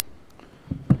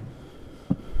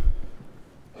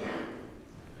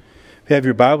If you have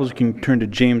your Bibles, you can turn to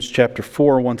James chapter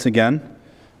 4 once again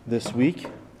this week.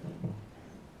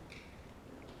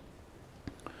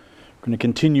 We're going to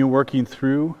continue working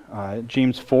through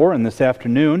James 4, and this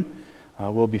afternoon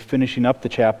we'll be finishing up the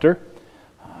chapter.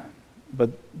 But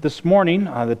this morning,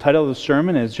 the title of the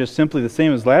sermon is just simply the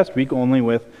same as last week, only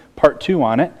with part 2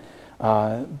 on it.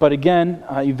 But again,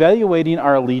 evaluating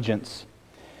our allegiance.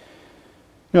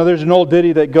 You know, there's an old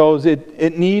ditty that goes,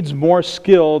 it needs more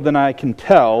skill than I can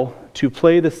tell to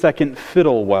play the second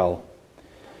fiddle well.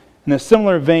 In a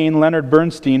similar vein, Leonard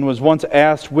Bernstein was once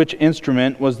asked which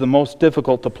instrument was the most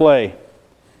difficult to play.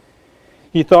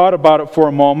 He thought about it for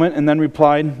a moment and then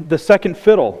replied, the second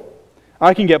fiddle.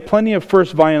 I can get plenty of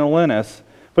first violinists,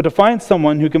 but to find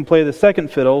someone who can play the second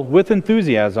fiddle with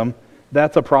enthusiasm,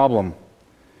 that's a problem.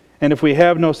 And if we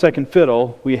have no second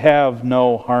fiddle, we have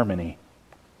no harmony.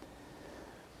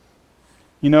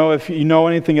 You know, if you know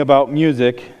anything about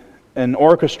music and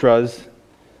orchestras,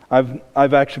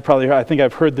 I've actually probably heard, I think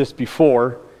I've heard this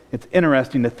before. It's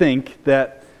interesting to think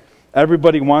that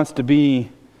everybody wants to be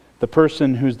the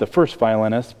person who's the first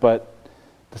violinist, but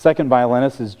the second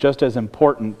violinist is just as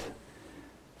important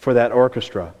for that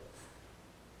orchestra.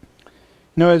 You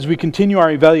know, as we continue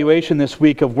our evaluation this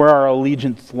week of where our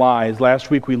allegiance lies, last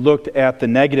week we looked at the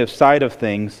negative side of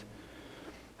things,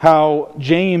 how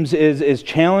James is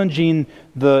challenging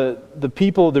the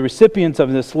people, the recipients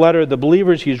of this letter, the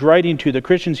believers he's writing to, the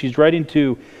Christians he's writing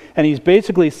to, and he's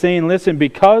basically saying, listen,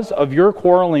 because of your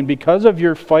quarreling, because of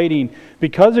your fighting,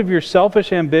 because of your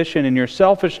selfish ambition and your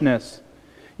selfishness,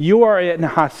 you are in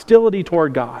hostility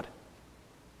toward God.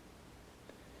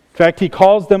 In fact, he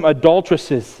calls them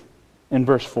adulteresses in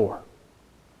verse 4.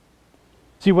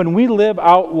 See, when we live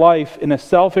out life in a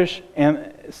selfish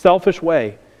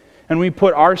way, and we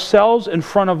put ourselves in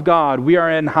front of God, we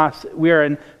are in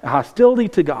hostility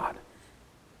to God.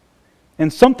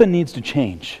 And something needs to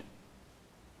change.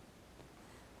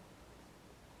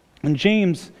 In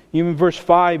James, even verse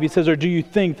 5, he says, or do you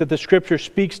think that the Scripture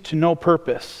speaks to no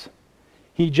purpose?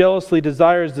 He jealously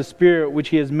desires the Spirit which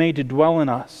He has made to dwell in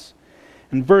us.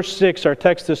 In verse 6, our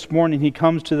text this morning, he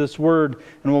comes to this word,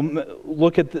 and we'll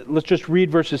look at let's just read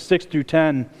verses 6 through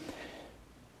 10.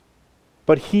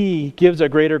 But He gives a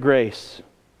greater grace.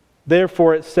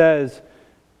 Therefore it says,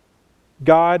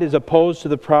 God is opposed to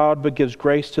the proud, but gives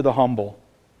grace to the humble.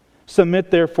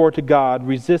 Submit therefore to God,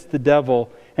 resist the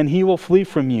devil, and he will flee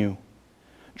from you.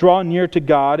 Draw near to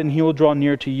God, and He will draw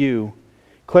near to you.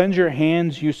 Cleanse your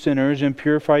hands, you sinners, and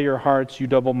purify your hearts, you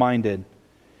double-minded.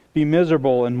 Be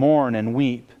miserable and mourn and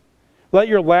weep. Let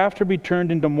your laughter be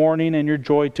turned into mourning and your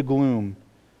joy to gloom.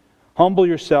 Humble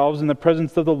yourselves in the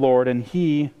presence of the Lord, and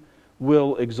He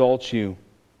will exalt you.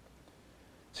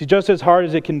 See, just as hard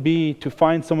as it can be to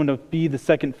find someone to be the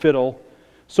second fiddle,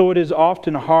 so it is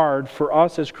often hard for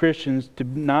us as Christians to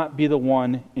not be the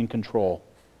one in control.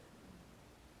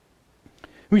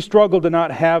 We struggle to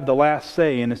not have the last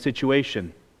say in a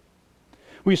situation.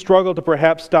 We struggle to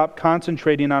perhaps stop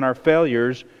concentrating on our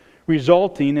failures,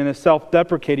 resulting in a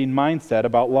self-deprecating mindset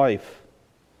about life.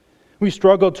 We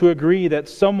struggle to agree that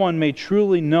someone may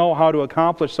truly know how to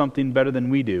accomplish something better than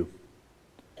we do.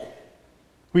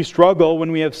 We struggle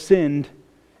when we have sinned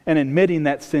and admitting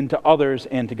that sin to others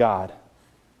and to God.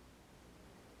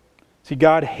 See,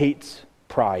 God hates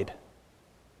pride.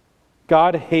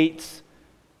 God hates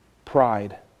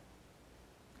pride.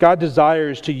 God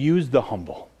desires to use the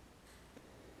humble.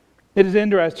 It is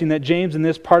interesting that James in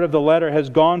this part of the letter has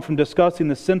gone from discussing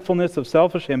the sinfulness of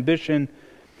selfish ambition.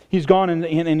 He's gone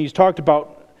and he's talked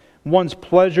about one's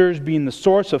pleasures being the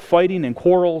source of fighting and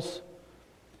quarrels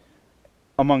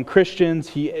among Christians.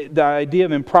 The idea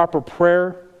of improper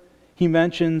prayer he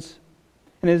mentions.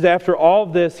 And as after all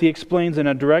of this, he explains in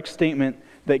a direct statement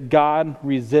that God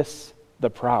resists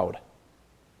the proud.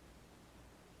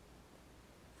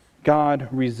 God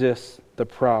resists the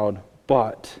proud,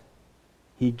 but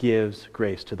He gives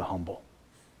grace to the humble.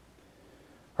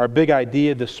 Our big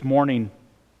idea this morning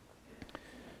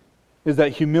is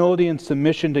that humility and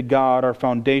submission to God are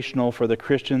foundational for the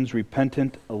Christian's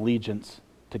repentant allegiance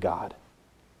to God.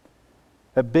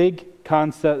 A big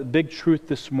concept, big truth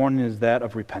this morning is that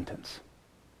of repentance.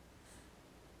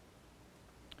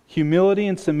 Humility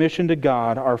and submission to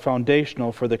God are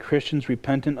foundational for the Christian's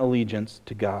repentant allegiance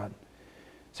to God.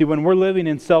 See, when we're living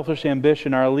in selfish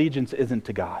ambition, our allegiance isn't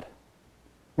to God.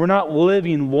 We're not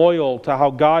living loyal to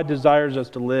how God desires us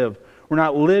to live. We're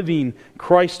not living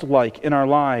Christ-like in our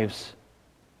lives.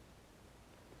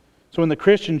 So when the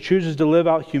Christian chooses to live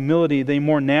out humility, they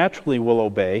more naturally will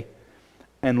obey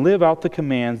and live out the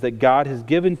commands that God has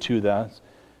given to us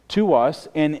to us,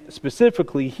 and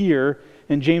specifically here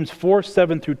in James 4,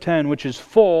 7 through 10, which is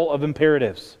full of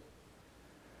imperatives.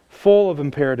 Full of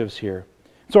imperatives here.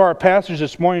 So our passage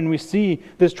this morning, we see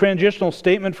this transitional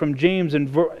statement from James in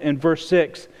verse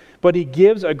 6. But he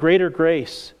gives a greater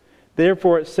grace.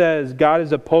 Therefore it says, God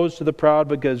is opposed to the proud,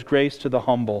 but gives grace to the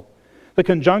humble. The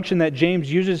conjunction that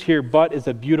James uses here, but, is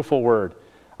a beautiful word.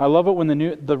 I love it when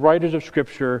the writers of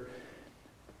Scripture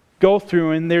go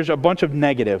through and there's a bunch of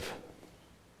negative.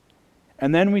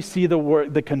 And then we see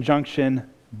the conjunction,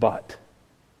 but.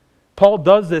 Paul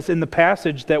does this in the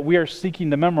passage that we are seeking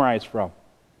to memorize from.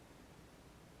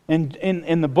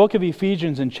 In the book of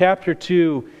Ephesians, in chapter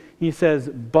 2, he says,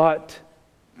 but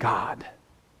God.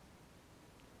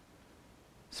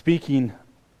 Speaking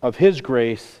of His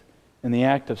grace in the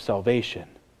act of salvation.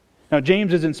 Now,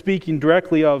 James isn't speaking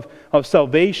directly of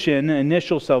salvation,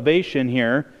 initial salvation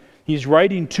here. He's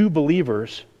writing to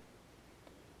believers.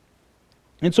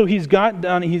 And so he's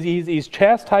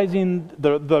chastising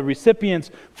the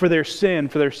recipients for their sin,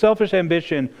 for their selfish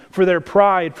ambition, for their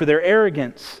pride, for their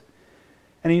arrogance.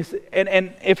 And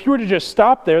if you were to just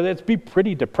stop there, that'd be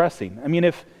pretty depressing. I mean,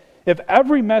 if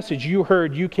every message you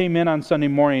heard, you came in on Sunday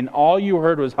morning, all you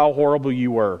heard was how horrible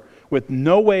you were, with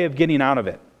no way of getting out of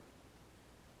it,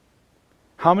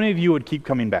 how many of you would keep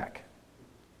coming back?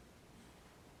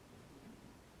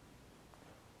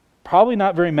 Probably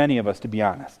not very many of us, to be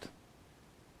honest.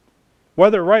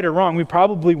 Whether right or wrong, we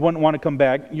probably wouldn't want to come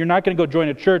back. You're not going to go join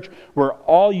a church where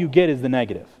all you get is the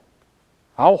negative.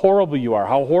 How horrible you are,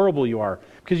 how horrible you are.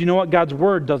 Because you know what? God's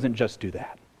Word doesn't just do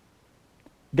that.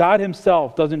 God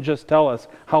Himself doesn't just tell us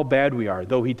how bad we are,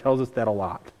 though He tells us that a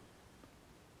lot.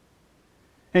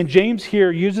 And James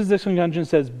here uses this conjunction and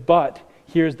says, but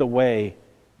here's the way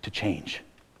to change.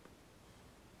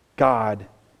 God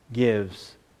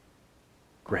gives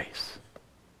grace.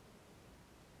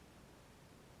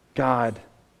 God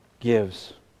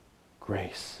gives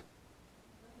grace.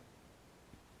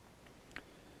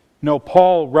 No,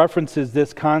 Paul references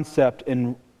this concept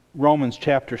in Romans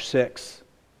chapter 6.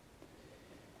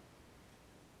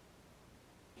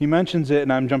 He mentions it,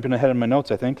 and I'm jumping ahead in my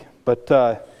notes, I think,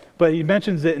 but he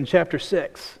mentions it in chapter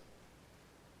 6.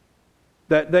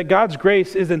 That God's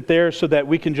grace isn't there so that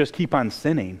we can just keep on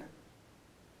sinning.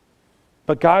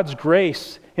 But God's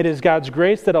grace, it is God's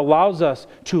grace that allows us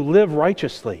to live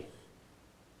righteously.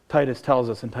 Titus tells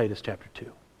us in Titus chapter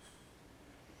 2.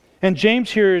 And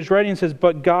James here is writing and says,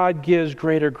 but God gives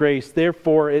greater grace.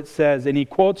 Therefore it says, and he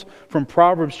quotes from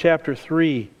Proverbs chapter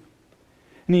 3.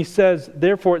 And he says,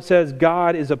 therefore it says,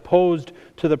 God is opposed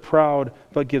to the proud,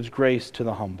 but gives grace to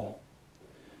the humble.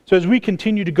 So as we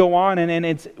continue to go on,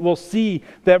 we'll see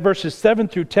that verses 7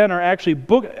 through 10 are actually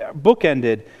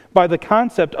bookended by the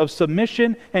concept of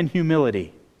submission and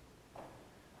humility.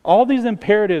 All these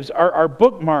imperatives are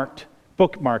bookended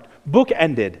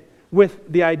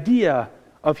with the idea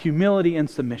of humility and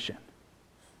submission.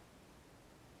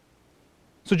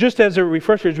 So just as a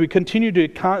refresher, as we continue to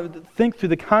think through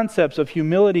the concepts of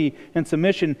humility and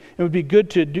submission, it would be good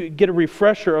to get a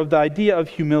refresher of the idea of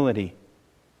humility.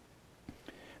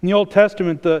 In the Old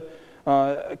Testament, the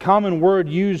common word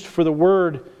used for the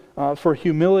word for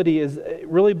humility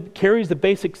really carries the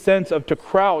basic sense of to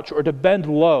crouch or to bend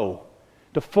low,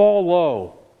 to fall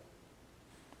low.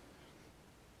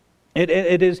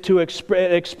 It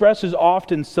expresses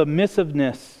often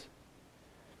submissiveness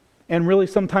and really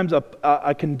sometimes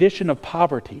a condition of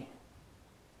poverty.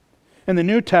 In the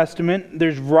New Testament,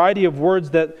 there's a variety of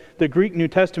words that the Greek New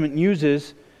Testament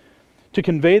uses to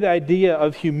convey the idea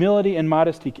of humility and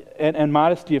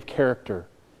modesty of character.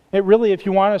 It really, if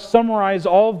you want to summarize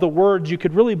all of the words, you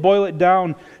could really boil it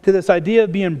down to this idea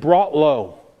of being brought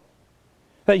low.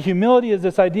 That humility is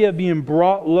this idea of being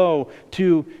brought low,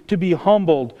 to be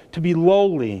humbled, to be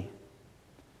lowly.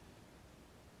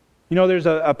 You know, there's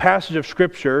a passage of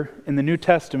Scripture in the New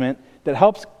Testament that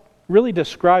helps really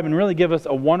describe and really give us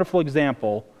a wonderful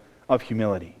example of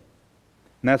humility.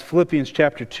 And that's Philippians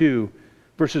chapter 2,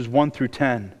 verses 1 through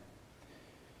 10.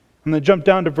 I'm going to jump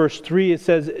down to verse 3. It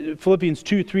says, Philippians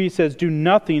 2:3 says, do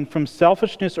nothing from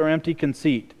selfishness or empty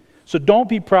conceit. So don't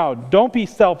be proud, don't be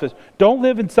selfish, don't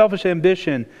live in selfish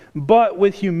ambition, but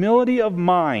with humility of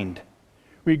mind,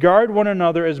 regard one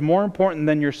another as more important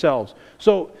than yourselves.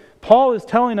 So Paul is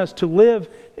telling us to live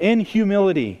in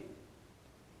humility,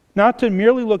 not to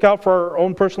merely look out for our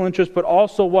own personal interests, but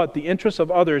also what? The interests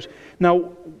of others.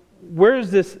 Now, where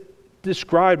is this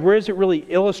described? Where is it really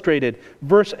illustrated?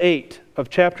 Verse 8 of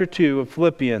chapter 2 of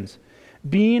Philippians.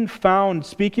 Being found,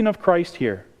 speaking of Christ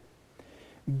here,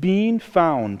 being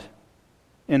found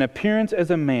in appearance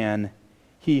as a man,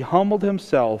 he humbled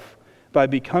himself by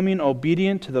becoming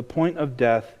obedient to the point of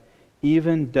death,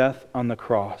 even death on the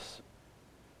cross.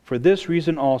 For this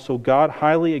reason also God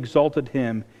highly exalted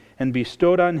him and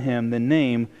bestowed on him the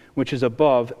name which is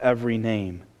above every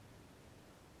name.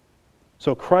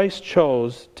 So Christ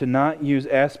chose to not use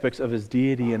aspects of his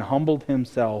deity and humbled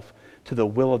himself to the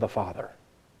will of the Father.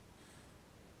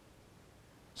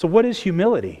 So what is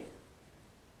humility?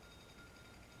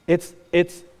 It's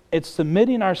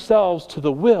submitting ourselves to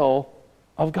the will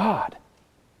of God.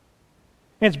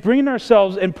 It's bringing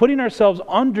ourselves and putting ourselves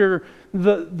under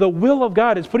the will of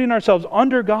God. It's putting ourselves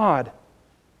under God.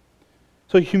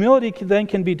 So humility then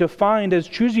can be defined as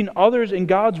choosing others in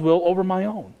God's will over my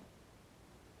own.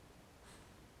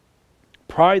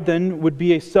 Pride then would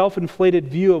be a self-inflated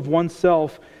view of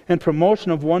oneself and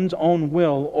promotion of one's own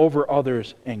will over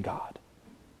others and God.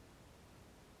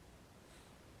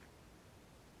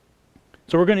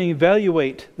 So we're going to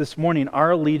evaluate this morning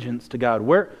our allegiance to God.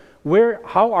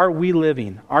 How are we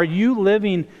living? Are you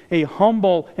living a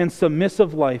humble and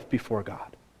submissive life before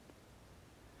God?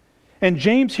 And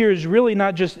James here is really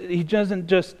he doesn't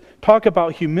just talk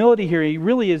about humility here.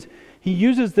 He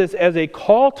uses this as a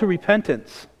call to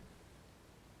repentance.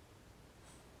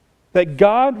 That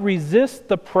God resists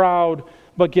the proud,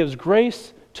 but gives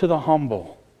grace to the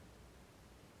humble.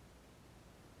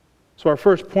 So our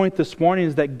first point this morning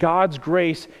is that God's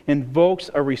grace invokes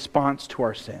a response to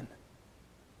our sin.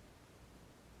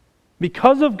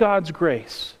 Because of God's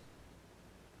grace,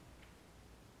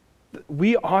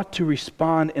 we ought to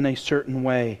respond in a certain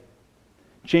way.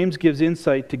 James gives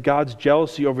insight to God's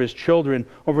jealousy over his children,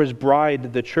 over his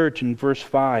bride, the church, in verse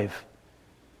 5.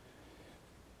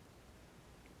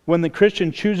 When the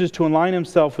Christian chooses to align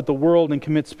himself with the world and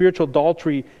commit spiritual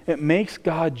adultery, it makes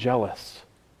God jealous.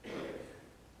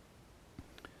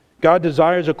 God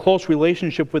desires a close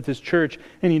relationship with his church,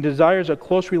 and he desires a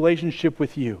close relationship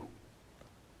with you,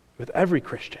 with every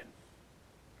Christian.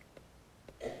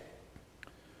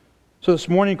 So this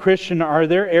morning, Christian, are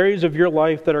there areas of your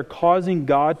life that are causing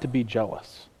God to be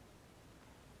jealous?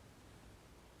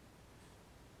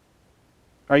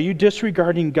 Are you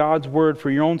disregarding God's word for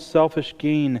your own selfish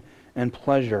gain and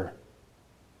pleasure?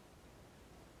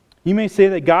 You may say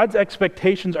that God's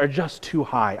expectations are just too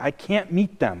high. I can't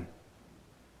meet them.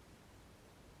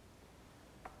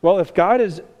 Well, if God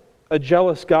is a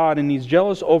jealous God and he's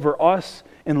jealous over us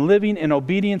and living in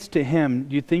obedience to him,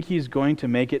 do you think he's going to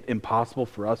make it impossible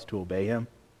for us to obey him?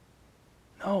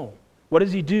 No. What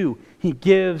does he do? He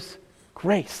gives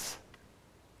grace.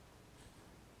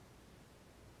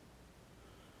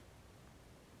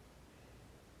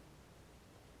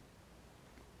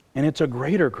 And it's a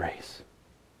greater grace.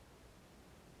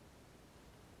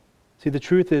 See, the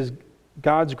truth is,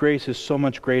 God's grace is so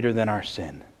much greater than our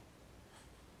sin.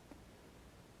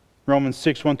 Romans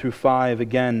 6, 1 through 5,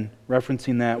 again,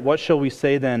 referencing that. What shall we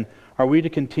say then? Are we to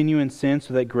continue in sin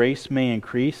so that grace may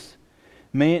increase?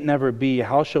 May it never be.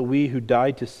 How shall we who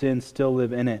died to sin still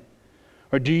live in it?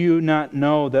 Or do you not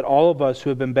know that all of us who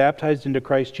have been baptized into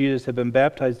Christ Jesus have been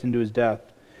baptized into his death?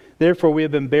 Therefore we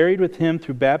have been buried with him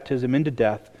through baptism into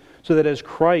death, so that as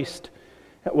Christ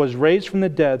was raised from the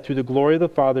dead through the glory of the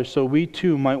Father, so we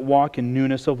too might walk in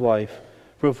newness of life.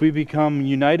 For if we become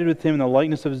united with him in the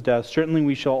likeness of his death, certainly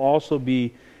we shall also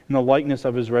be in the likeness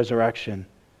of his resurrection.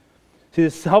 See,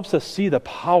 this helps us see the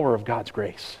power of God's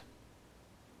grace.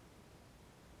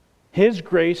 His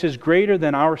grace is greater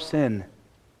than our sin.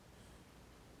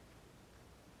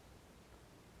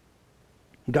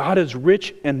 God is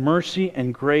rich in mercy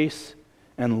and grace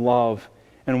and love,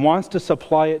 and wants to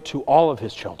supply it to all of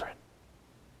his children.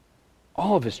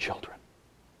 All of his children.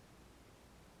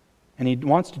 And he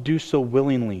wants to do so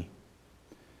willingly.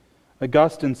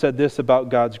 Augustine said this about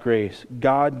God's grace: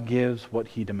 God gives what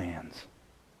he demands.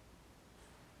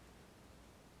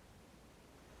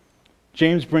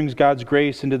 James brings God's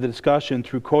grace into the discussion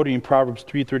through quoting Proverbs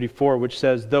 3:34, which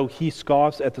says, "Though he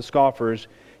scoffs at the scoffers,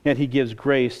 yet he gives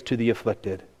grace to the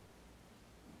afflicted."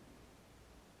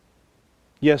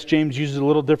 Yes, James uses a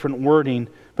little different wording,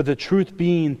 but the truth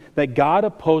being that God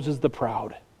opposes the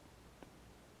proud.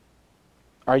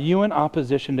 Are you in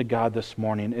opposition to God this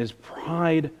morning? Is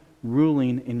pride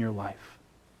ruling in your life?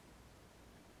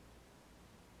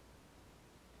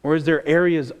 Or is there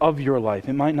areas of your life,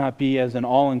 it might not be as an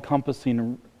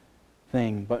all-encompassing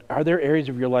thing, but are there areas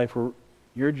of your life where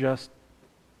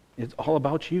it's all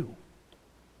about you?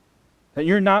 That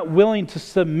you're not willing to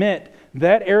submit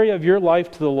that area of your life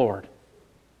to the Lord,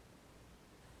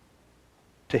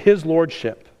 to his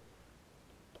lordship.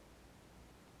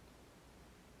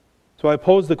 So I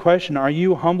pose the question, are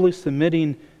you humbly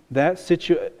submitting the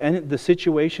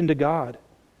situation to God?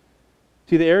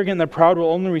 See, the arrogant and the proud will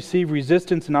only receive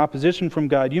resistance and opposition from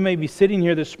God. You may be sitting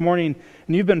here this morning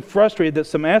and you've been frustrated that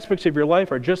some aspects of your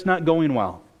life are just not going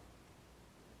well.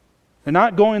 They're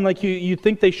not going like you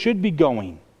think they should be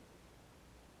going.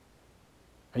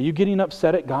 Are you getting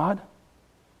upset at God?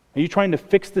 Are you trying to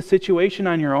fix the situation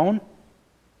on your own?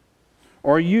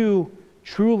 Or are you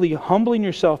truly humbling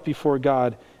yourself before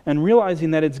God and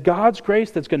realizing that it's God's grace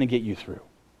that's going to get you through?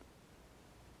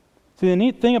 See, the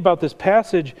neat thing about this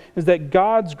passage is that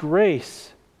God's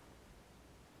grace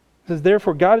says,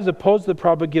 therefore, God is opposed to the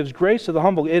proud but gives grace to the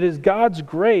humble. It is God's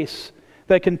grace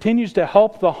that continues to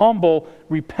help the humble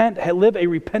live a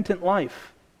repentant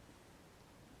life.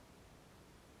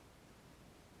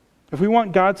 If we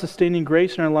want God's sustaining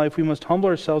grace in our life, we must humble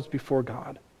ourselves before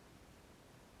God.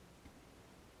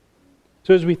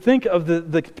 So as we think of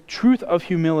the truth of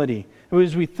humility,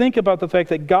 as we think about the fact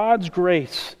that God's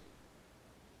grace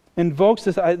invokes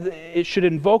this, it should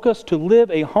invoke us to live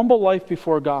a humble life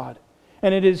before God.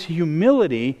 And it is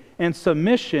humility and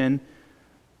submission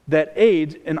that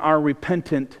aids in our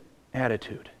repentant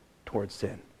attitude towards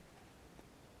sin.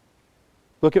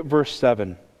 Look at verse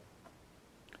 7.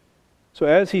 So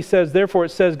as he says, therefore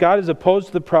it says, God is opposed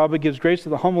to the proud but gives grace to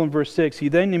the humble in verse 6. He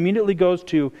then immediately goes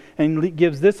to and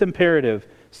gives this imperative,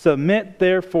 submit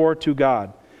therefore to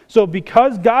God. So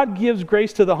because God gives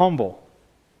grace to the humble,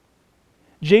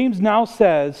 James now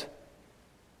says,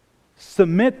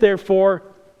 submit therefore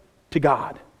to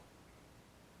God.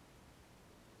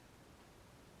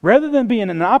 Rather than being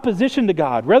in opposition to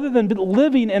God, rather than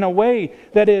living in a way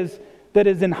that is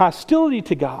in hostility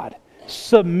to God,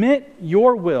 submit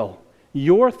your will,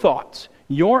 your thoughts,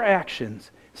 your actions,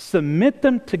 submit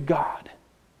them to God.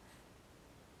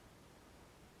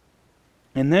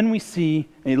 And then we see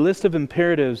a list of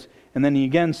imperatives, and then he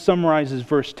again summarizes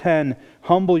verse 10,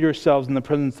 humble yourselves in the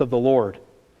presence of the Lord.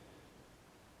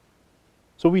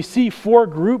 So we see four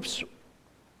groups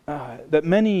that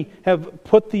many have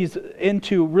put these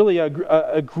into really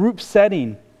a group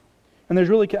setting. And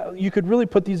you could really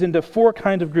put these into four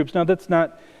kinds of groups. Now that's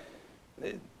not,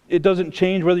 it doesn't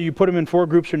change whether you put them in four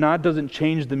groups or not, doesn't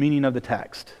change the meaning of the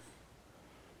text.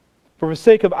 For the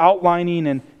sake of outlining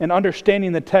and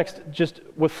understanding the text just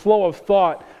with flow of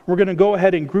thought, we're going to go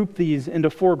ahead and group these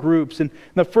into four groups. And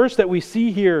the first that we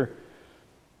see here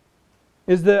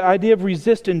is the idea of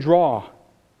resist and draw.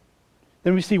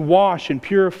 Then we see wash and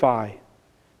purify.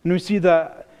 And we see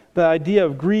the idea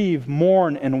of grieve,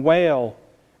 mourn, and wail.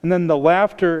 And then the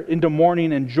laughter into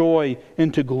mourning and joy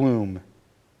into gloom.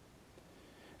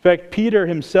 In fact, Peter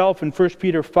himself in 1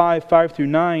 Peter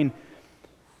 5:5-9,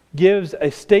 gives a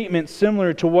statement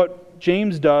similar to what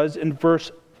James does in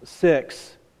verse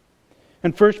 6.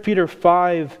 In 1 Peter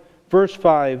 5, verse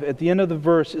 5, at the end of the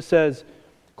verse, it says,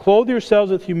 clothe yourselves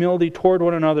with humility toward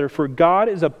one another, for God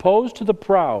is opposed to the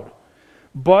proud,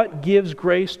 but gives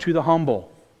grace to the humble.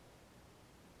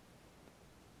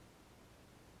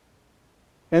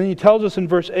 And he tells us in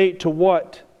verse 8 to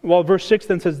what? Well, verse 6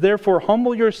 then says, therefore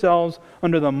humble yourselves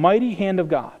under the mighty hand of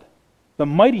God. The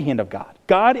mighty hand of God.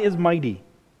 God is mighty.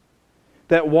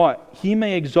 That what? He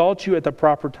may exalt you at the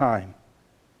proper time.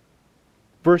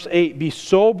 Verse 8, be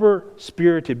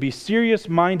sober-spirited, be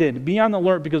serious-minded, be on the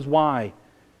alert, because why?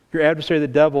 Your adversary the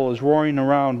devil is roaring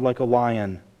around like a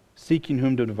lion, seeking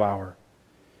whom to devour.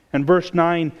 And verse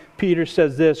 9, Peter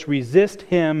says this, resist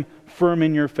him firm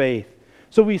in your faith.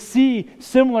 So we see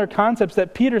similar concepts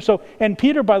that Peter, and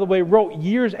Peter, by the way, wrote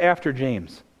years after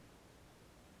James.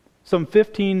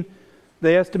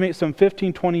 They estimate some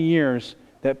 15, 20 years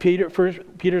that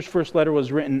Peter's first letter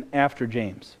was written after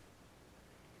James.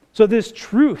 So this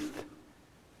truth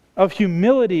of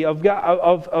humility, of God,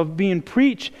 of being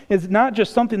preached, is not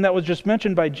just something that was just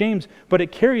mentioned by James, but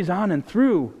it carries on and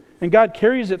through, and God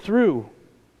carries it through.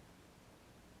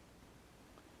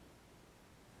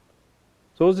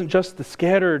 So it wasn't just the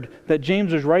scattered that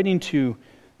James was writing to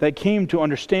that came to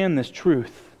understand this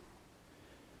truth.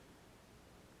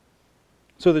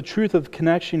 So the truth of the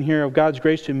connection here of God's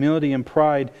grace to humility and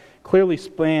pride clearly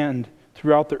spanned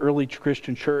throughout the early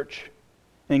Christian church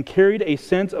and carried a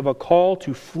sense of a call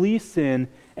to flee sin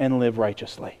and live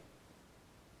righteously.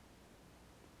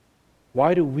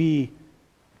 Why do we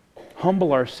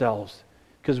humble ourselves?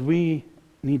 Because we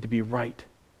need to be right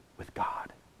with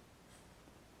God.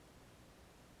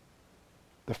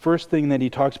 The first thing that he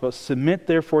talks about, submit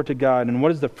therefore to God. And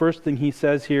what is the first thing he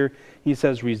says here? He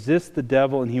says, resist the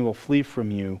devil and he will flee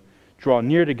from you. Draw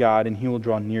near to God and he will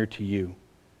draw near to you.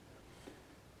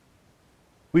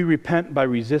 We repent by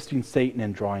resisting Satan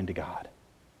and drawing to God.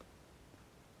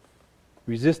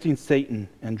 Resisting Satan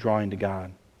and drawing to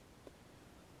God.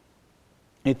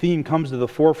 a theme comes to the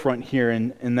forefront here,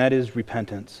 and that is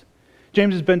repentance.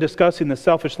 James has been discussing the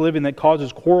selfish living that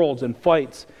causes quarrels and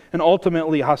fights and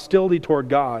ultimately hostility toward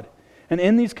God. And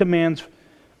in these commands,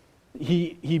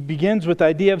 he begins with the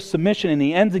idea of submission and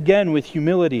he ends again with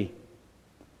humility.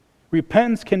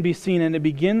 Repentance can be seen, and it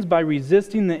begins by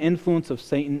resisting the influence of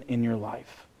Satan in your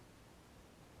life.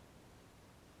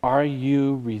 Are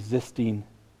you resisting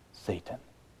Satan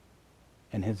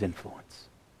and his influence?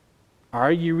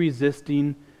 Are you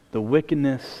resisting the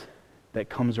wickedness that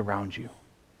comes around you?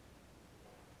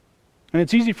 And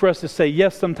it's easy for us to say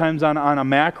yes sometimes on a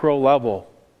macro level.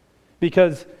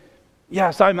 Because,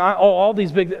 yes, all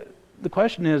these big... The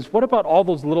question is, what about all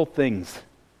those little things?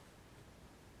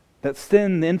 That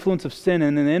sin, the influence of sin,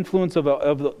 and the influence of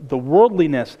the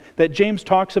worldliness that James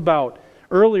talks about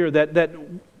earlier, that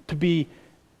to be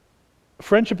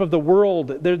friendship of the world,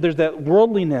 there's that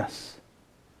worldliness.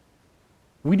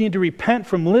 We need to repent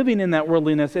from living in that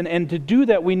worldliness, and to do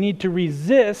that we need to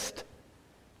resist.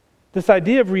 This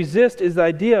idea of resist is the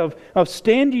idea of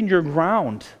standing your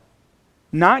ground,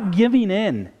 not giving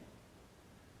in.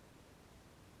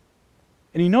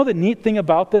 And you know the neat thing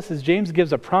about this is James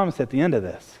gives a promise at the end of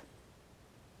this.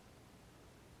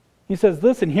 He says,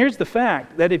 listen, here's the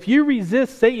fact, that if you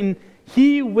resist Satan,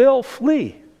 he will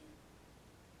flee.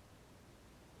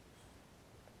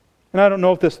 And I don't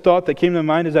know if this thought that came to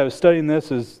mind as I was studying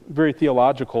this is very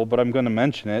theological, but I'm going to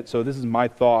mention it. So this is my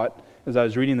thought as I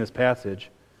was reading this passage.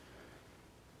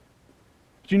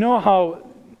 Do you know how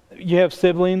you have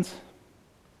siblings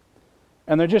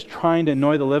and they're just trying to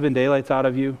annoy the living daylights out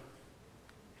of you?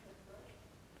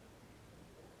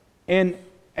 And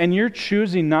you're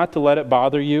choosing not to let it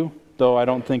bother you, though I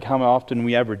don't think how often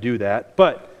we ever do that.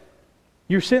 But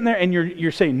you're sitting there and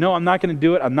you're saying, no, I'm not going to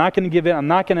do it. I'm not going to give in. I'm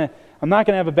not going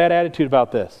to have a bad attitude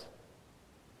about this.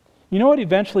 You know what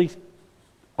eventually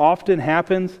often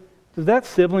happens? Does that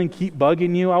sibling keep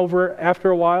bugging you over after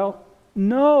a while?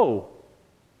 No,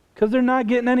 because they're not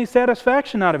getting any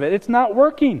satisfaction out of it. It's not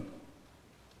working.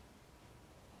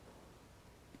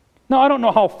 Now, I don't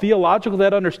know how theological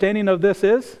that understanding of this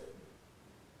is.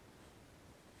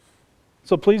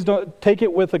 So please don't take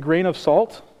it with a grain of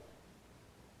salt.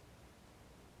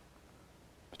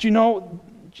 But you know,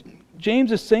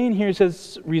 James is saying here, he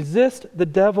says, resist the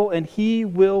devil and he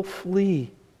will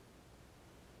flee.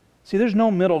 See, there's no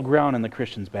middle ground in the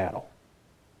Christian's battle.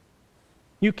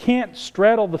 You can't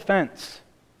straddle the fence.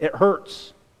 It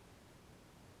hurts.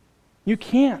 You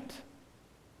can't.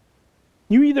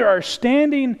 You either are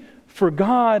standing for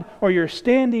God or you're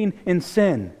standing in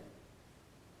sin.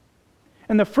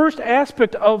 And the first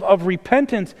aspect of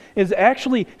repentance is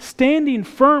actually standing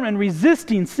firm and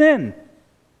resisting sin.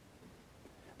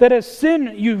 That as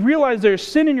sin, you realize there's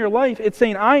sin in your life, it's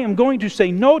saying, I am going to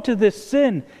say no to this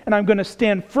sin, and I'm going to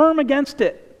stand firm against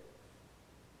it.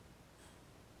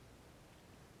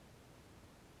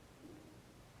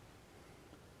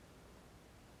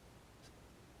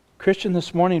 Christian,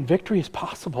 this morning, victory is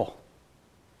possible.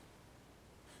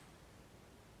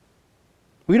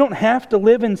 We don't have to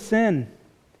live in sin.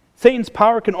 Satan's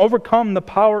power cannot overcome the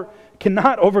power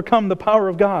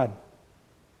of God.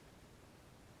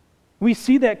 We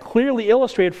see that clearly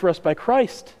illustrated for us by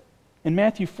Christ in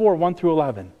Matthew 4, 1 through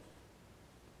 11.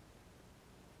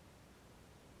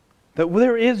 That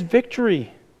there is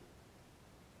victory.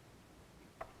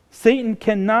 Satan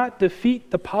cannot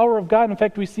defeat the power of God. In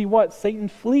fact, we see what? Satan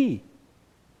flee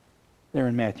there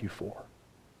in Matthew 4.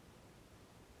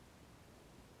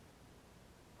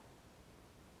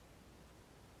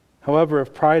 However,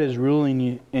 if pride is ruling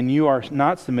you and you are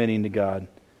not submitting to God,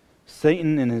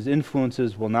 Satan and his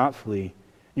influences will not flee.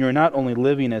 You are not only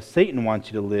living as Satan wants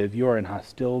you to live, you are in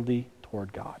hostility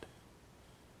toward God.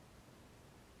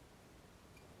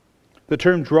 The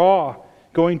term draw,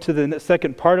 going to the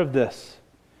second part of this,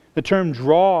 the term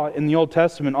draw in the Old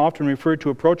Testament often referred to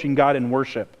approaching God in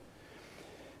worship.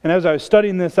 And as I was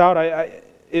studying this out,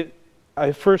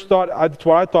 I first thought, that's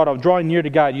what I thought of, drawing near to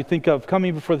God. You think of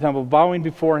coming before the temple, bowing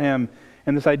before Him,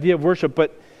 and this idea of worship.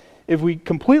 But if we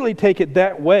completely take it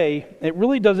that way, it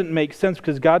really doesn't make sense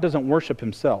because God doesn't worship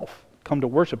Himself, come to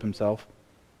worship Himself.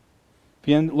 If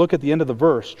you look at the end of the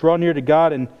verse, draw near to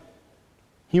God and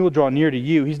He will draw near to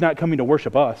you. He's not coming to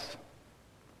worship us.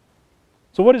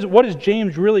 So what is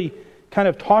James really kind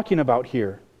of talking about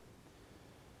here?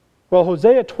 Well,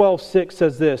 Hosea 12:6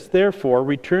 says this, therefore,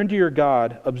 return to your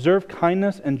God, observe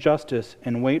kindness and justice,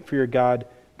 and wait for your God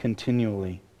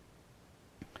continually.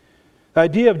 The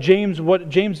idea of James, what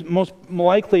James most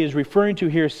likely is referring to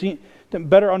here, the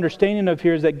better understanding of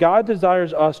here is that God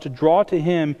desires us to draw to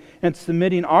Him and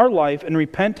submitting our life in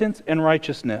repentance and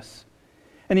righteousness.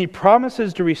 And He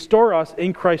promises to restore us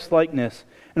in Christ's likeness.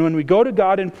 And when we go to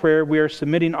God in prayer, we are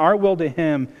submitting our will to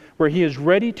Him, where He is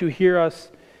ready to hear us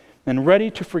and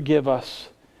ready to forgive us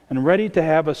and ready to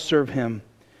have us serve Him.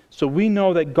 So we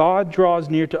know that God draws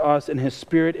near to us and His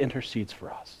Spirit intercedes for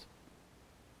us.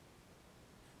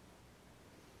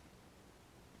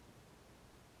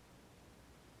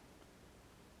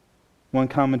 One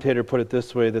commentator put it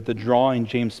this way, that the drawing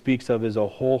James speaks of is a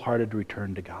wholehearted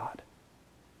return to God.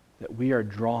 That we are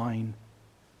drawing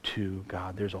to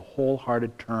God. There's a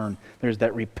wholehearted turn. There's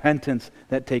that repentance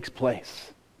that takes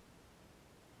place.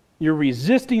 You're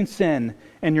resisting sin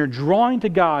and you're drawing to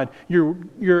God. You're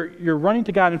running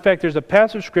to God. In fact, there's a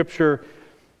passage of Scripture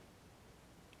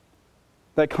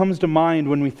that comes to mind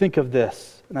when we think of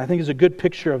this, and I think is a good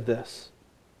picture of this.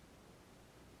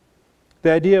 The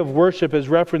idea of worship as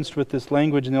referenced with this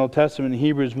language in the Old Testament in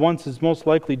Hebrews once is most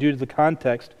likely due to the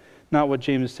context, not what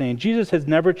James is saying. Jesus has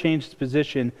never changed his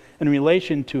position in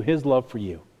relation to his love for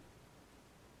you.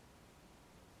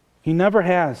 He never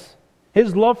has.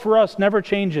 His love for us never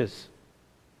changes.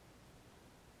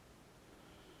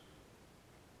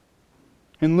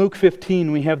 In Luke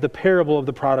 15, we have the parable of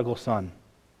the prodigal son.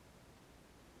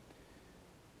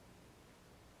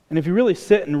 And if you really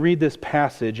sit and read this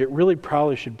passage, it really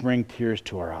probably should bring tears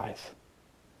to our eyes.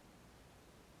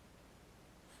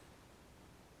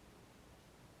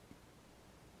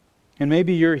 And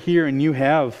maybe you're here and you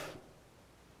have,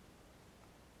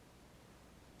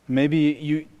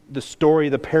 maybe the story,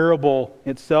 the parable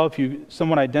itself, you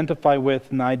somewhat identify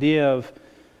with an idea of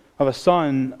a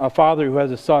son, a father who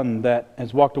has a son that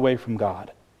has walked away from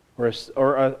God, or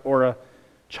a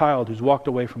child who's walked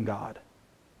away from God.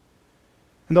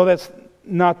 And though that's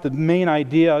not the main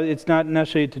idea, it's not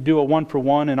necessarily to do a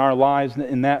one-for-one in our lives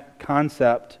in that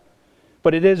concept,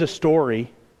 but it is a story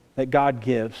that God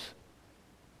gives.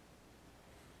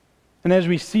 And as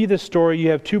we see this story, you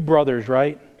have two brothers,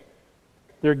 right?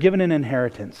 They're given an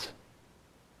inheritance.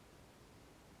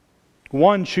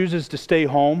 One chooses to stay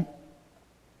home,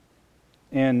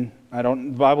 and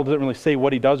the Bible doesn't really say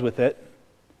what he does with it.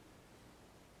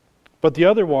 But the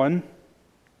other one,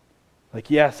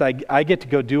 yes, I get to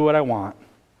go do what I want.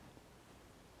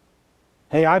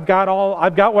 Hey, I've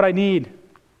got what I need.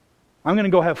 I'm going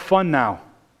to go have fun now.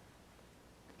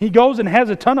 He goes and has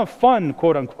a ton of fun,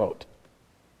 quote unquote.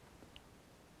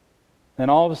 And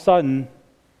all of a sudden,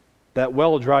 that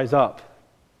well dries up.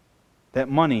 That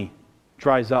money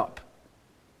dries up.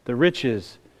 The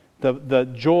riches, the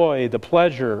joy, the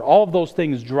pleasure, all of those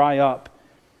things dry up.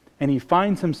 And he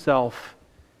finds himself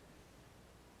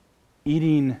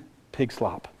eating pig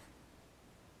slop.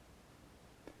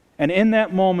 And in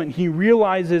that moment, he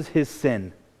realizes his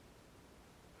sin.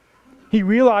 He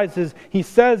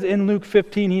says in Luke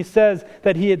 15, he says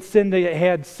that he had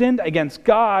sinned against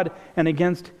God and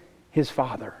against his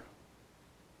Father.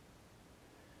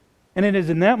 And it is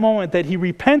in that moment that he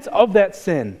repents of that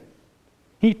sin.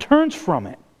 He turns from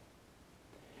it.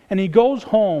 And he goes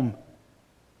home.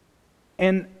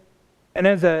 And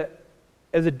as a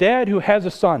dad who has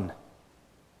a son,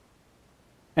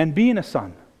 and being a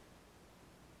son.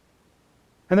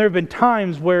 And there have been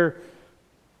times where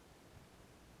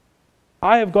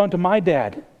I have gone to my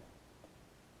dad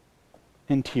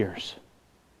in tears.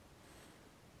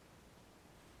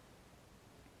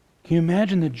 Can you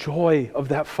imagine the joy of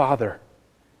that father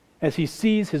as he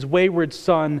sees his wayward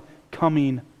son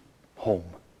coming home?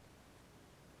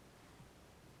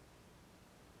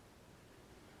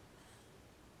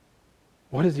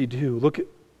 What does he do? Look at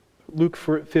Luke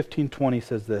 15:20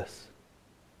 says this.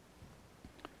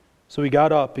 So he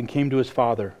got up and came to his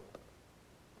father.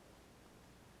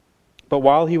 But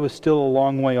while he was still a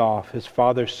long way off, his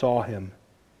father saw him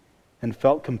and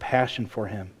felt compassion for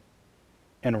him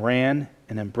and ran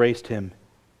and embraced him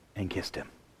and kissed him.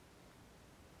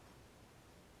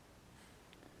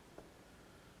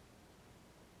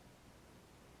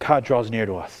 God draws near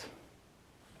to us.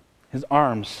 His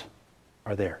arms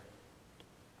are there.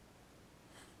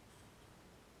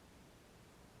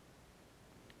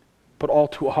 But all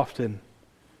too often,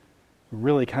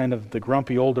 really kind of the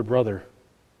grumpy older brother.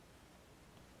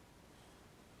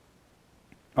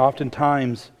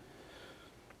 Oftentimes,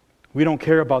 we don't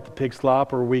care about the pig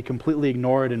slop, or we completely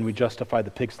ignore it and we justify the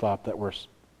pig slop that we're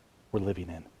living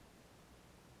in.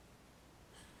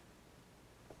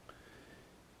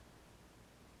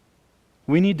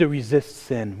 We need to resist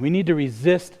sin. We need to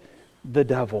resist the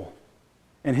devil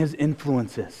and his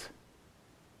influences.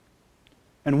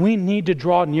 And we need to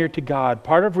draw near to God.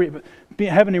 Part of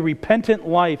having a repentant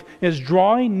life is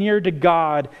drawing near to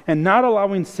God and not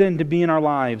allowing sin to be in our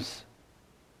lives.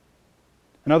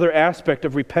 Another aspect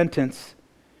of repentance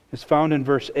is found in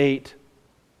verse 8.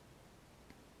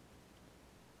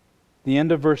 The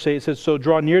end of verse 8 says, "So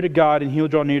draw near to God, and He'll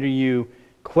draw near to you.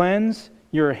 Cleanse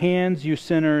your hands, you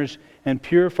sinners, and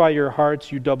purify your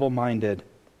hearts, you double-minded."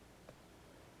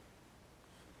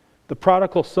 The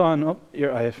prodigal son...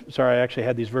 sorry, I actually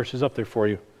had these verses up there for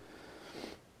you.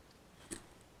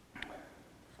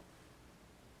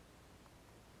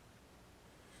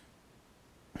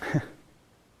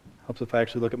 Helps if I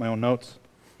actually look at my own notes.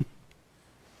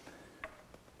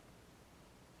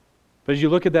 But as you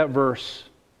look at that verse,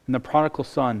 in the prodigal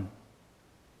son,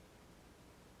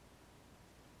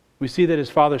 we see that his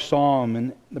father saw him,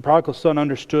 and the prodigal son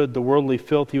understood the worldly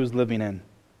filth he was living in.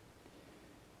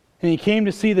 And he came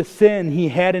to see the sin he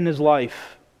had in his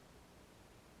life.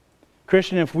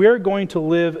 Christian, if we're going to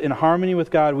live in harmony with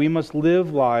God, we must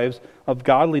live lives of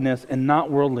godliness and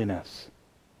not worldliness.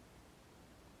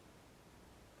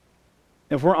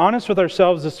 If we're honest with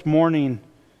ourselves this morning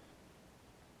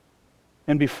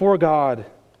and before God,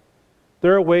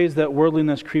 there are ways that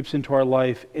worldliness creeps into our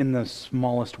life in the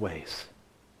smallest ways.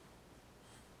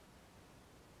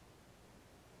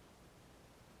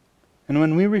 And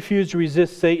when we refuse to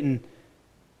resist Satan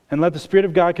and let the Spirit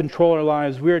of God control our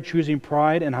lives, we are choosing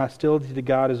pride and hostility to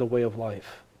God as a way of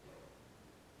life.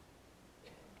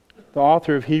 The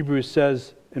author of Hebrews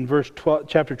says in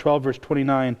chapter 12, verse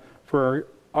 29, "For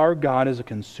our God is a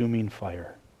consuming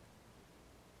fire."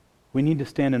 We need to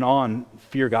stand in awe and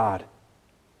fear God.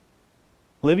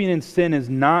 Living in sin is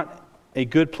not a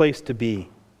good place to be.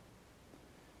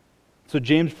 So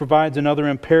James provides another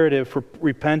imperative for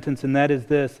repentance, and that is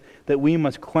this, that we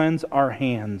must cleanse our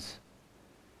hands.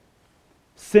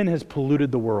 Sin has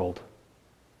polluted the world.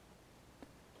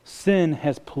 Sin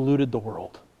has polluted the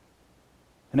world.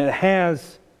 And it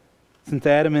has since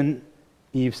Adam and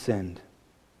Eve sinned.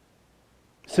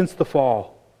 Since the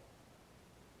fall.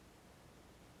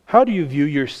 How do you view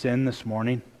your sin this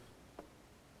morning?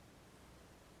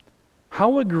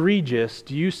 How egregious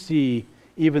do you see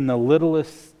even the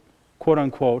littlest, quote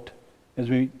unquote, as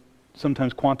we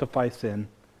sometimes quantify sin,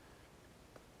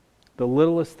 the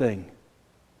littlest thing?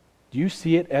 Do you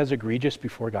see it as egregious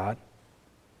before God?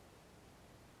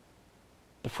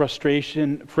 The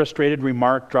frustrated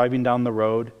remark driving down the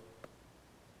road.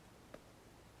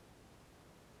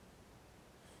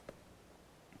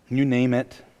 You name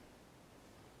it.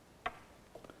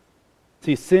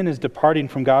 See, sin is departing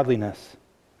from godliness.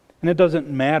 And it doesn't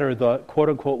matter the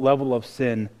quote-unquote level of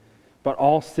sin, but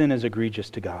all sin is egregious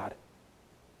to God.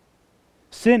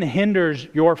 Sin hinders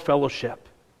your fellowship.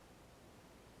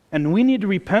 And we need to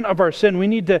repent of our sin. We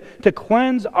need to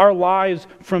cleanse our lives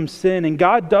from sin. And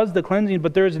God does the cleansing,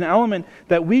 but there is an element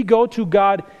that we go to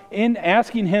God in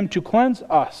asking Him to cleanse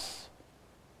us.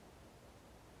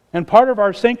 And part of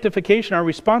our sanctification, our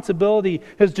responsibility,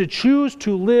 is to choose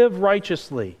to live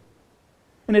righteously.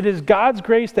 And it is God's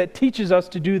grace that teaches us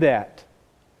to do that.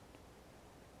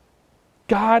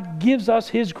 God gives us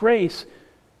His grace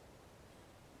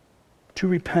to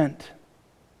repent.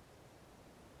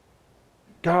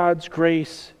 God's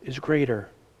grace is greater.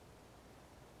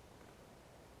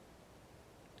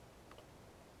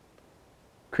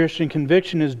 Christian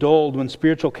conviction is dulled when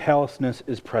spiritual callousness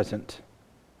is present.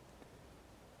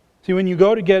 See, when you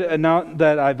go to get, not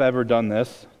that I've ever done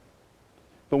this,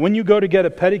 but when you go to get a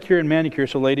pedicure and manicure,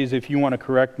 so ladies, if you want to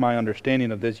correct my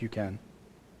understanding of this, you can.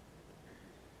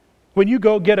 When you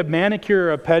go get a manicure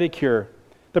or a pedicure,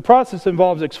 the process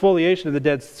involves exfoliation of the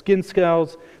dead skin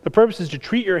cells. The purpose is to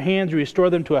treat your hands and restore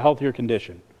them to a healthier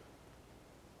condition.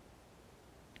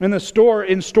 In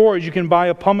stores, you can buy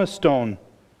a pumice stone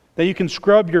that you can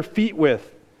scrub your feet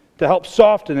with to help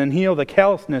soften and heal the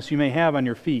callousness you may have on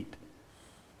your feet.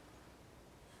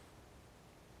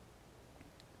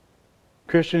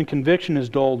 Christian conviction is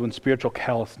dulled when spiritual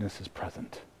callousness is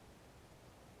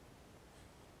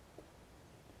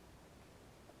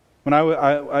When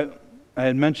I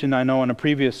had mentioned, I know in a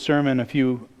previous sermon a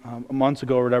few months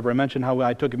ago or whatever, I mentioned how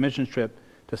I took a mission trip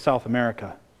to South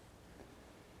America.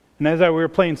 And as we were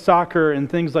playing soccer and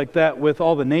things like that with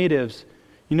all the natives,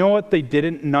 you know what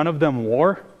none of them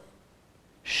wore?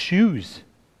 Shoes.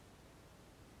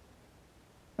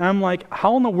 And I'm like,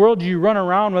 how in the world do you run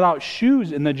around without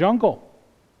shoes in the jungle?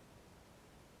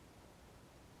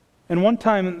 And one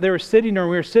time they were sitting, or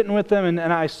we were sitting with them,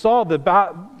 and I saw the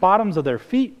bottoms of their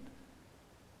feet.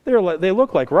 They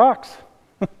look like rocks.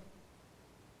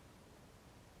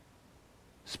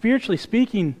 Spiritually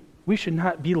speaking, we should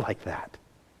not be like that,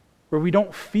 where we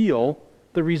don't feel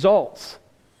the results,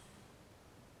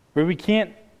 where we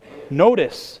can't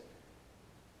notice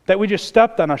that we just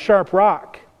stepped on a sharp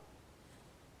rock.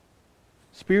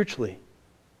 Spiritually.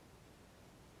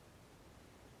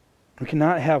 We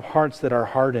cannot have hearts that are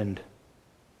hardened.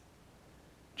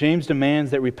 James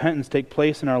demands that repentance take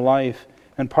place in our life,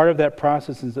 and part of that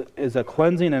process is a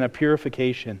cleansing and a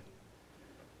purification.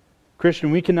 Christian,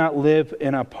 we cannot live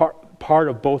in a part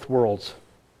of both worlds.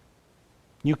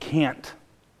 You can't.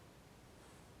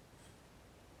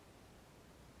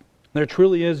 There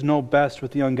truly is no best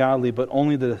with the ungodly, but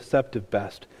only the deceptive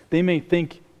best. They may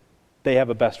think they have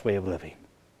a best way of living,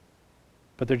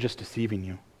 but they're just deceiving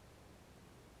you.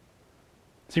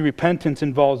 See, repentance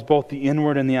involves both the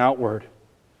inward and the outward.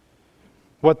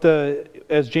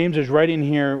 As James is writing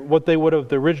here, what they would have,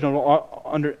 the original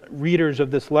readers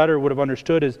of this letter would have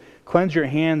understood is cleanse your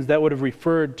hands. That would have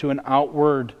referred to an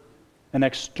outward, an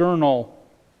external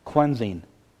cleansing.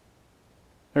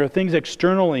 There are things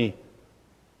externally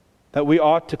that we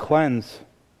ought to cleanse.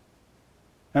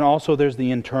 And also there's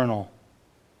the internal.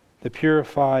 To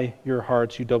purify your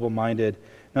hearts, you double-minded.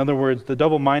 In other words, the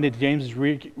double-minded, James is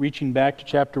reaching back to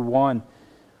chapter 1.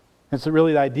 It's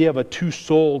really the idea of a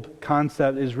two-souled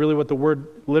concept is really what the word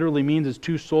literally means is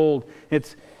two-souled.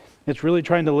 It's really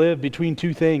trying to live between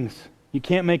two things. You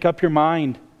can't make up your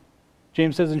mind.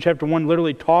 James says in chapter 1,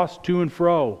 literally tossed to and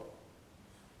fro.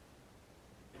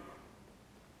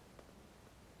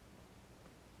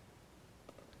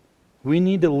 We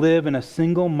need to live in a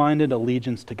single-minded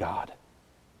allegiance to God.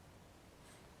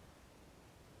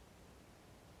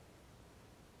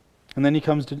 And then he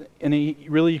comes to, and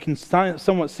you can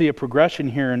somewhat see a progression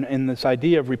here in this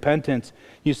idea of repentance.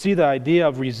 You see the idea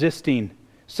of resisting,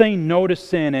 saying no to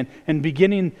sin, and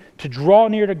beginning to draw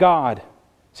near to God.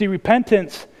 See,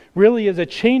 repentance really is a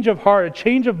change of heart, a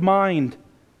change of mind.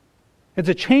 It's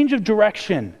a change of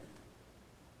direction.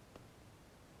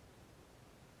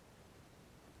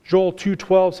 Joel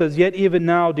 2:12 says, "Yet even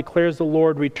now, declares the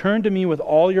Lord, return to me with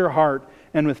all your heart,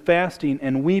 and with fasting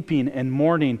and weeping and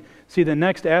mourning." See, the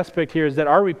next aspect here is that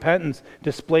our repentance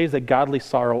displays a godly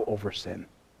sorrow over sin.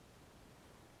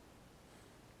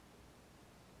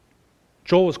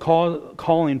 Joel was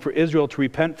calling for Israel to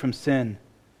repent from sin.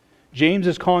 James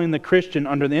is calling the Christian,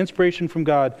 under the inspiration from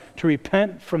God, to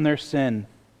repent from their sin.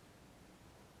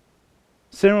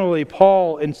 Similarly,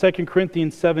 Paul in 2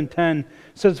 Corinthians 7:10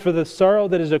 says, "For the sorrow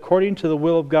that is according to the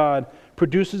will of God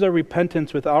produces a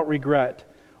repentance without regret,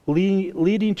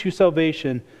 leading to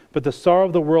salvation, but the sorrow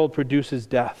of the world produces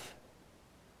death."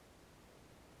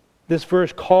 This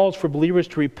verse calls for believers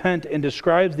to repent and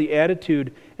describes the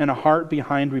attitude and a heart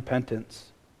behind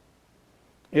repentance.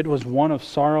 It was one of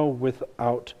sorrow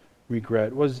without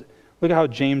regret. Look at how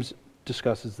James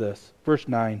discusses this. Verse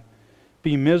 9,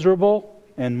 "Be miserable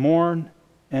and mourn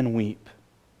and weep."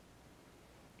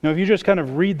 Now, if you just kind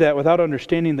of read that without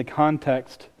understanding the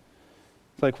context,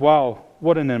 it's like, wow,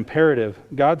 what an imperative.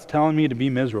 God's telling me to be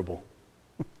miserable.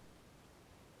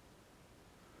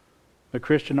 But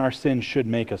Christian, our sin should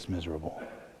make us miserable.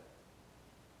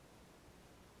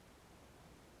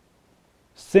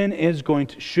 Sin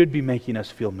should be making us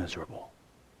feel miserable.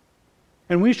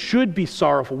 And we should be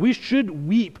sorrowful. We should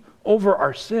weep over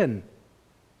our sin.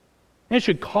 And it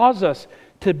should cause us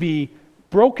to be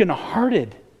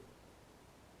brokenhearted.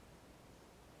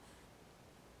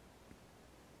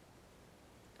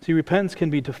 See, repentance can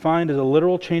be defined as a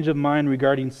literal change of mind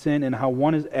regarding sin and how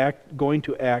one is going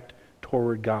to act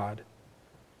toward God.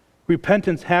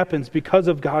 Repentance happens because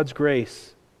of God's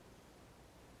grace.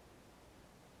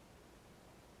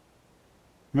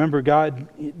 Remember,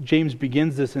 James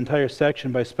begins this entire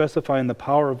section by specifying the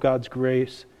power of God's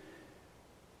grace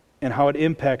and how it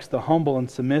impacts the humble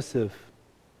and submissive.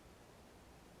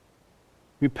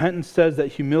 Repentance says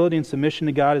that humility and submission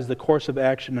to God is the course of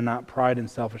action and not pride and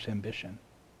selfish ambition.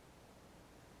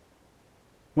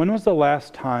 When was the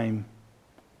last time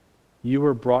you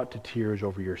were brought to tears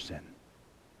over your sin?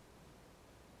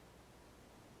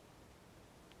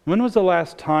 When was the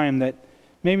last time that,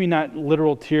 maybe not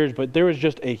literal tears, but there was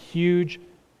just a huge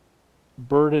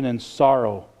burden and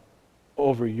sorrow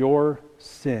over your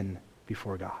sin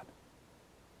before God?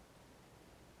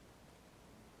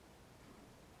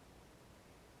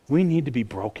 We need to be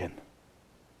broken.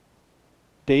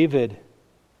 David,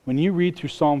 when you read through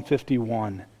Psalm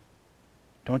 51,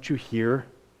 don't you hear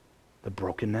the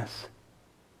brokenness?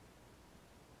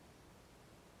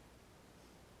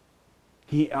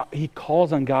 He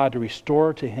calls on God to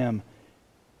restore to him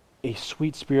a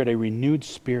sweet spirit, a renewed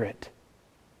spirit.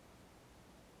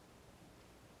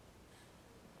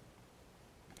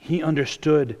 He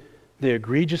understood the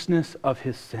egregiousness of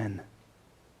his sin.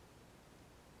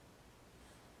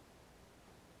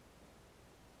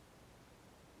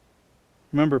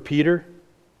 Remember Peter?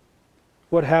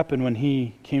 What happened when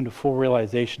he came to full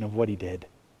realization of what he did?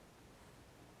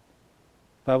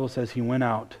 The Bible says he went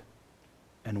out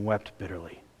and wept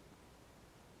bitterly.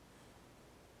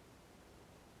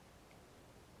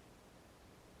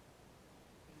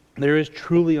 There is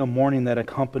truly a mourning that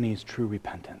accompanies true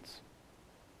repentance.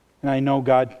 And I know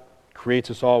God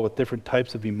creates us all with different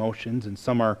types of emotions, and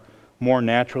some are more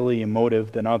naturally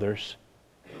emotive than others.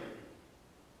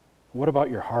 What about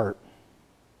your heart?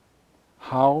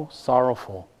 How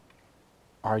sorrowful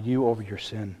are you over your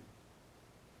sin?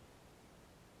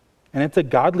 And it's a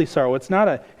godly sorrow. It's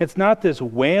not this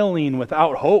wailing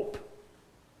without hope.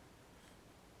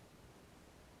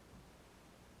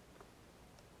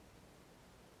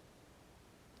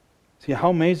 See,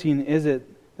 how amazing is it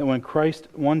that when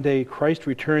one day Christ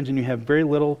returns and you have very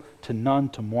little to none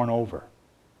to mourn over,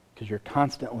 because you're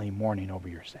constantly mourning over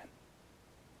your sin.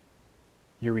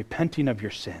 You're repenting of your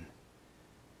sin.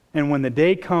 And when the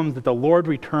day comes that the Lord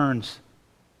returns,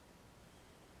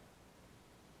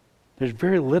 there's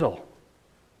very little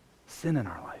sin in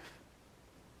our life.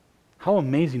 How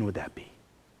amazing would that be?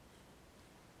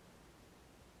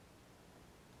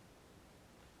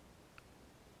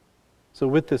 So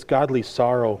with this godly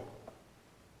sorrow,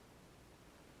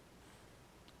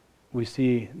 we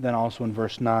see then also in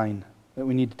verse 9 that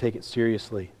we need to take it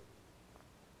seriously.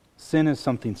 Sin is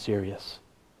something serious.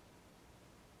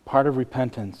 Part of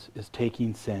repentance is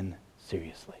taking sin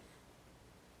seriously.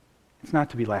 It's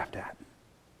not to be laughed at.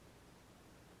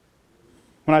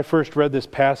 When I first read this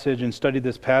passage and studied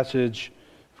this passage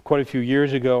quite a few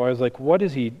years ago, I was like, what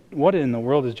in the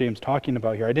world is James talking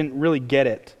about here? I didn't really get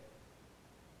it.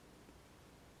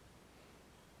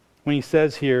 When he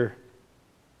says here,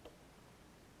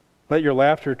 let your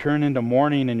laughter turn into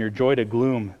mourning and your joy to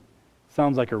gloom.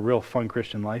 Sounds like a real fun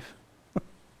Christian life.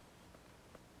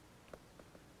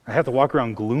 I have to walk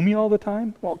around gloomy all the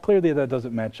time? Well, clearly that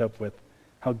doesn't match up with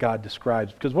how God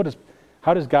describes. Because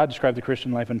how does God describe the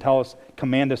Christian life and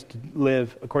command us to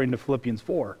live according to Philippians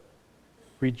 4?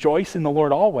 Rejoice in the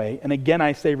Lord always, and again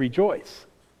I say rejoice.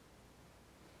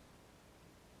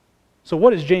 So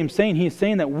what is James saying? He's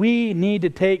saying that we need to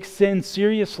take sin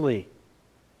seriously.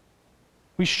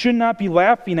 We should not be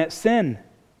laughing at sin.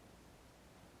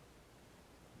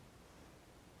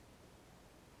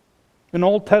 In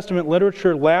Old Testament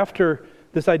literature, laughter,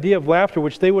 this idea of laughter,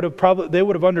 which they would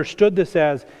have understood this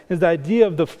as, is the idea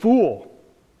of the fool.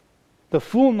 The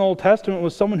fool in the Old Testament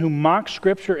was someone who mocked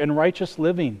Scripture and righteous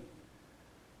living.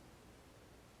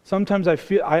 Sometimes I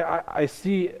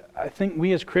think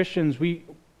we as Christians, we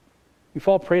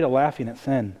fall prey to laughing at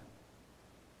sin.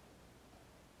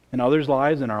 In others'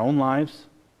 lives, in our own lives.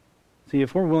 See,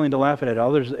 if we're willing to laugh at it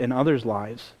in others'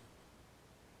 lives,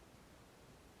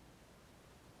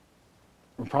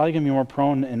 we're probably going to be more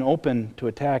prone and open to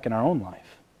attack in our own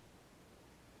life.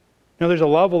 You know, there's a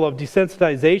level of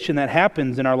desensitization that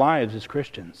happens in our lives as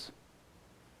Christians.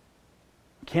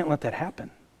 We can't let that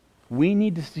happen. We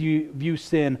need to view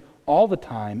sin all the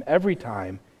time, every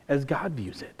time, as God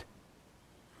views it.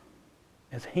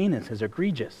 As heinous, as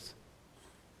egregious.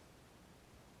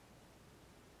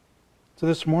 So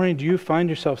this morning, do you find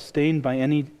yourself stained by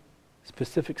any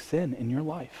specific sin in your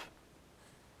life?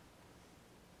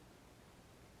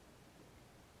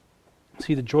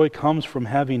 See, the joy comes from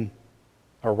having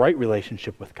a right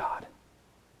relationship with God.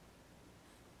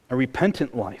 A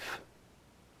repentant life.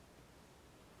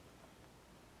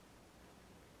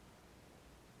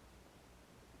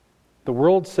 The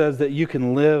world says that you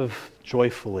can live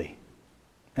joyfully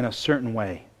in a certain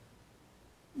way.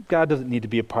 God doesn't need to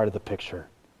be a part of the picture.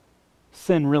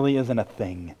 Sin really isn't a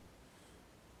thing.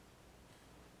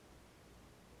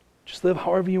 Just live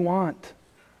however you want.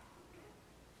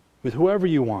 With whoever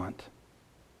you want.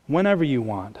 Whenever you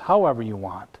want. However you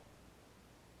want.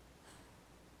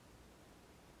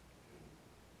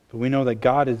 But we know that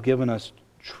God has given us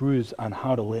truths on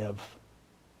how to live.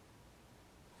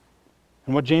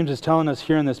 And what James is telling us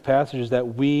here in this passage is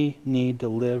that we need to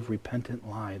live repentant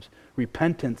lives.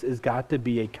 Repentance has got to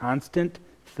be a constant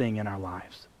thing in our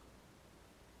lives.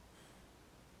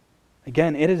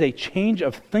 Again, it is a change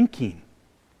of thinking.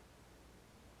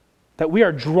 That we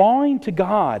are drawing to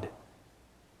God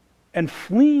and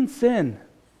fleeing sin.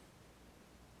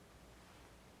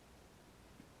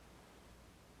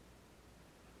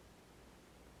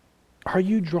 Are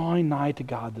you drawing nigh to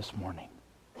God this morning?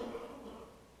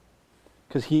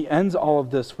 Because he ends all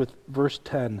of this with verse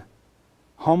 10.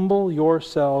 Humble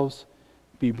yourselves,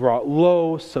 be brought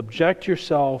low, subject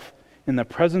yourself in the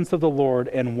presence of the Lord,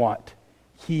 and what?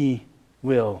 He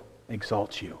will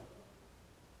exalt you.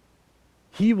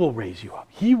 He will raise you up.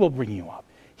 He will bring you up.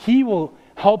 He will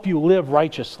help you live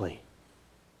righteously.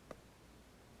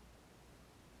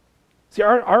 See,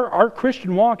 our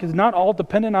Christian walk is not all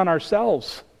dependent on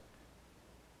ourselves.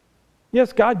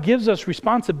 Yes, God gives us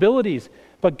responsibilities,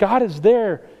 but God is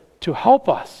there to help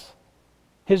us.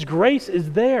 His grace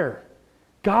is there.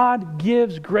 God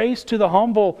gives grace to the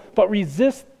humble, but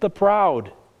resists the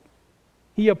proud.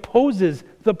 He opposes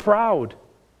the proud.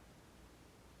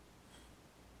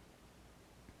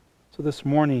 So this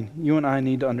morning, you and I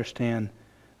need to understand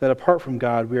that apart from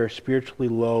God, we are spiritually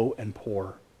low and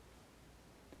poor.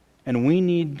 And we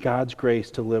need God's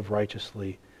grace to live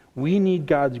righteously. We need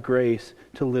God's grace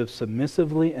to live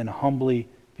submissively and humbly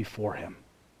before Him.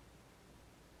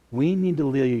 We need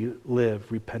to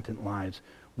live repentant lives.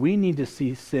 We need to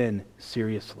see sin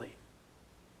seriously.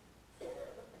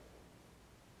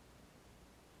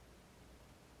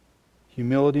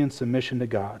 Humility and submission to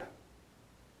God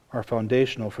are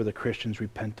foundational for the Christian's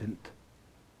repentant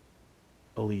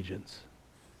allegiance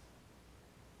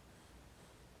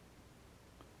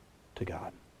to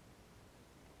God.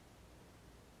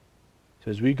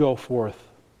 So as we go forth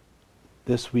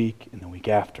this week and the week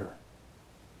after,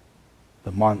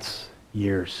 the months,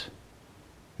 years,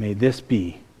 may this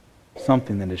be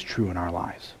something that is true in our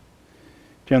lives.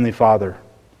 Dear Heavenly Father,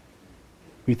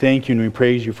 we thank you and we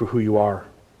praise you for who you are.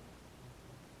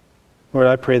 Lord,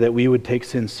 I pray that we would take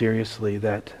sin seriously,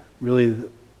 that really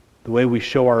the way we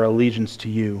show our allegiance to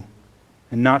you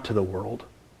and not to the world,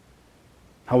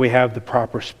 how we have the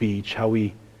proper speech, how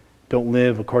we don't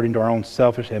live according to our own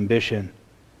selfish ambition,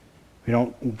 we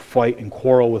don't fight and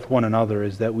quarrel with one another,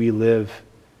 is that we live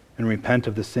and repent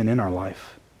of the sin in our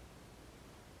life.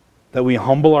 That we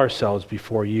humble ourselves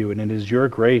before you, and it is your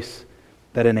grace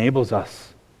that enables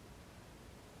us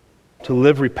to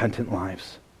live repentant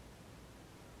lives.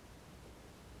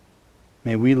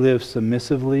 May we live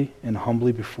submissively and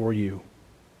humbly before you.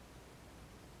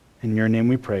 In your name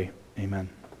we pray. Amen.